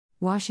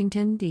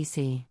Washington,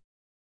 D.C.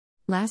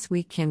 Last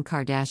week, Kim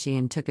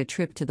Kardashian took a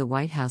trip to the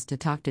White House to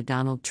talk to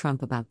Donald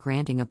Trump about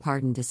granting a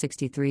pardon to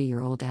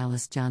 63-year-old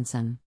Alice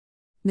Johnson.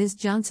 Ms.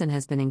 Johnson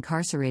has been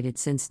incarcerated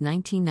since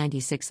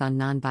 1996 on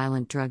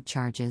nonviolent drug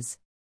charges.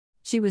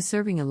 She was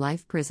serving a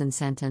life prison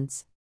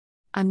sentence.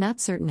 I'm not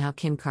certain how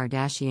Kim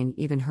Kardashian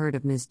even heard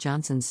of Ms.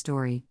 Johnson's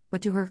story,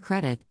 but to her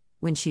credit,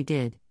 when she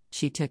did,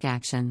 she took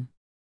action.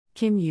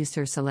 Kim used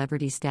her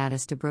celebrity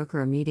status to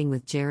broker a meeting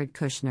with Jared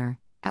Kushner,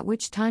 at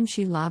which time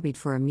she lobbied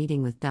for a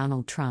meeting with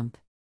Donald Trump.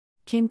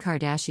 Kim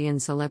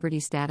Kardashian's celebrity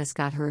status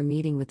got her a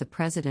meeting with the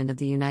President of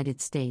the United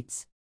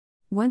States.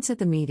 Once at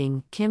the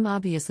meeting, Kim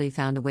obviously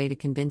found a way to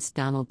convince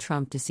Donald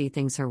Trump to see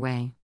things her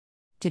way.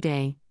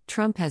 Today,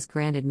 Trump has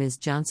granted Ms.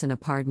 Johnson a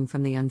pardon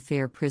from the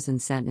unfair prison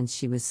sentence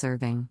she was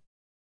serving.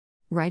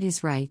 Right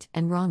is right,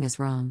 and wrong is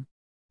wrong.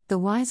 The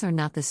whys are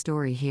not the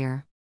story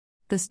here.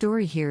 The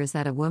story here is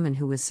that a woman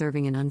who was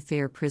serving an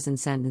unfair prison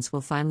sentence will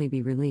finally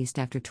be released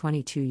after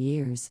 22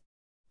 years.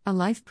 A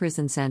life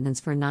prison sentence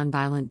for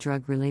nonviolent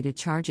drug-related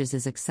charges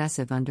is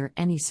excessive under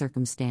any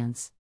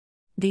circumstance.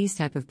 These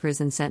type of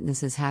prison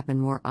sentences happen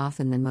more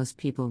often than most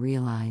people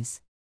realize.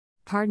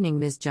 Pardoning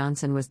Ms.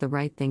 Johnson was the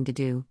right thing to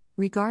do,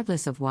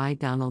 regardless of why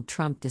Donald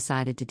Trump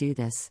decided to do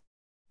this.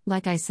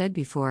 Like I said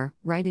before,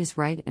 right is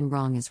right and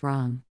wrong is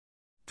wrong.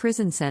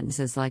 Prison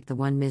sentences like the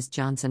one Ms.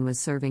 Johnson was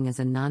serving as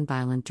a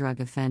nonviolent drug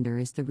offender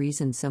is the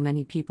reason so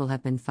many people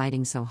have been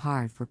fighting so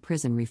hard for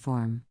prison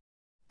reform.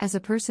 As a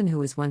person who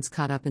was once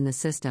caught up in the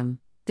system,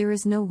 there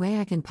is no way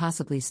I can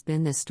possibly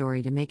spin this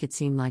story to make it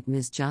seem like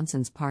Ms.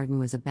 Johnson's pardon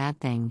was a bad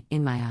thing,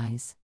 in my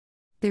eyes.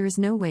 There is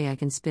no way I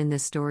can spin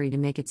this story to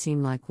make it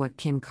seem like what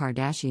Kim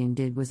Kardashian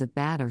did was a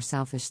bad or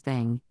selfish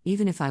thing,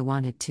 even if I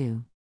wanted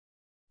to.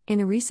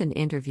 In a recent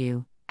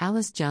interview,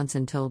 Alice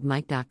Johnson told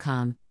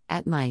Mike.com,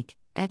 @Mike,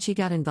 that she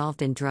got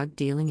involved in drug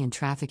dealing and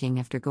trafficking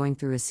after going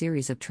through a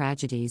series of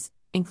tragedies,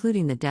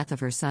 including the death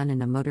of her son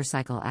in a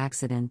motorcycle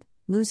accident,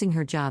 losing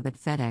her job at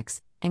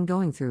FedEx, and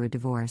going through a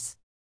divorce.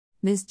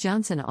 Ms.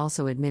 Johnson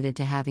also admitted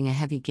to having a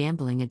heavy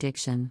gambling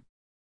addiction.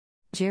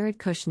 Jared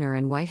Kushner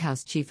and White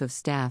House Chief of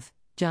Staff,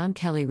 John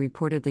Kelly,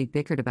 reportedly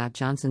bickered about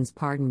Johnson's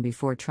pardon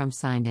before Trump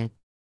signed it.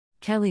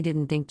 Kelly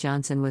didn't think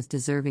Johnson was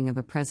deserving of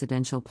a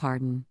presidential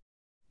pardon.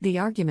 The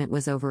argument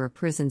was over a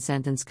prison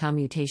sentence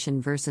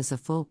commutation versus a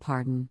full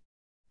pardon.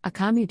 A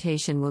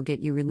commutation will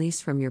get you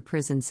released from your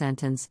prison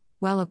sentence,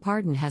 while a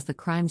pardon has the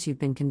crimes you've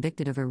been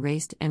convicted of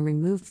erased and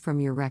removed from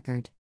your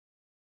record.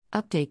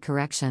 Update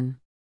correction.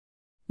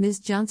 Ms.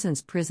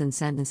 Johnson's prison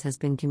sentence has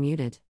been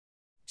commuted.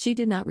 She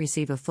did not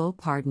receive a full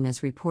pardon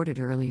as reported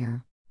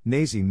earlier.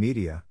 Nazi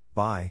Media,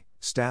 by,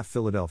 Staff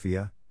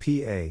Philadelphia,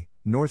 PA,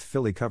 North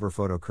Philly cover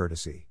photo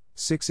courtesy,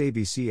 6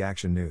 ABC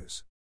Action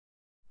News.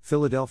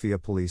 Philadelphia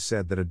police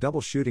said that a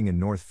double shooting in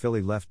North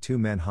Philly left 2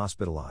 men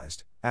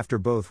hospitalized, after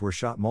both were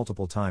shot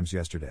multiple times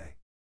yesterday.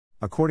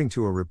 According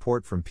to a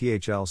report from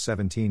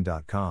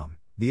PHL17.com,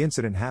 the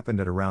incident happened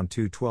at around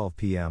 2:12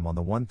 p.m. on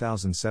the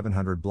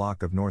 1700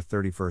 block of North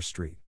 31st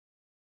Street.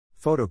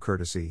 Photo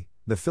courtesy,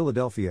 the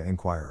Philadelphia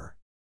Inquirer.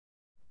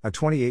 A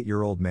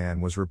 28-year-old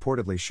man was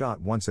reportedly shot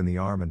once in the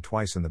arm and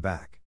twice in the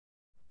back.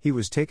 He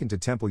was taken to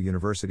Temple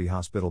University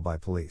Hospital by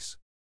police.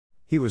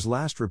 He was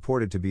last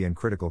reported to be in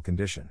critical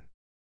condition.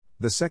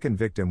 The second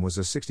victim was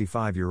a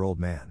 65-year-old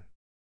man.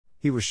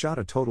 He was shot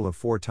a total of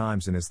 4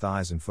 times in his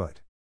thighs and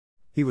foot.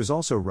 He was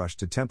also rushed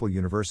to Temple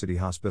University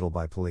Hospital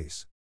by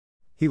police.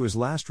 He was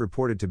last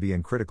reported to be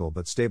in critical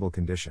but stable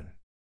condition.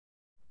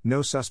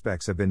 No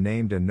suspects have been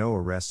named and no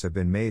arrests have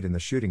been made in the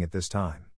shooting at this time.